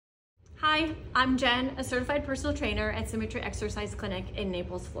Hi, I'm Jen, a certified personal trainer at Symmetry Exercise Clinic in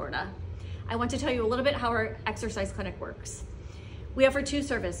Naples, Florida. I want to tell you a little bit how our exercise clinic works. We offer two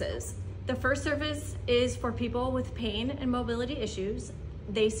services. The first service is for people with pain and mobility issues.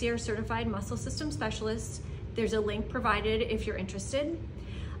 They see our certified muscle system specialist. There's a link provided if you're interested.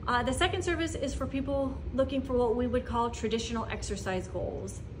 The second service is for people looking for what we would call traditional exercise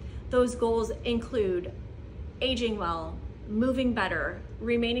goals. Those goals include aging well, moving better,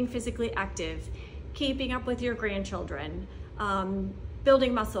 remaining physically active, keeping up with your grandchildren,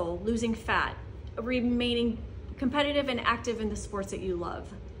 building muscle, losing fat, remaining competitive and active in the sports that you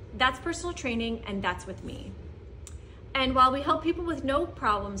love. That's personal training, and that's with me. And while we help people with no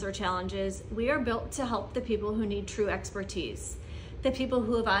problems or challenges, we are built to help the people who need true expertise, the people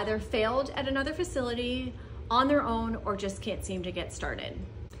who have either failed at another facility on their own or just can't seem to get started.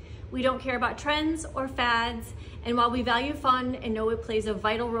 We don't care about trends or fads, and while we value fun and know it plays a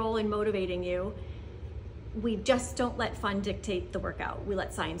vital role in motivating you, we just don't let fun dictate the workout. We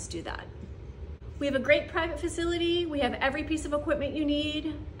let science do that. We have a great private facility. We have every piece of equipment you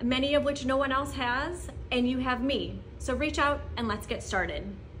need, many of which no one else has, and you have me. So reach out and let's get started.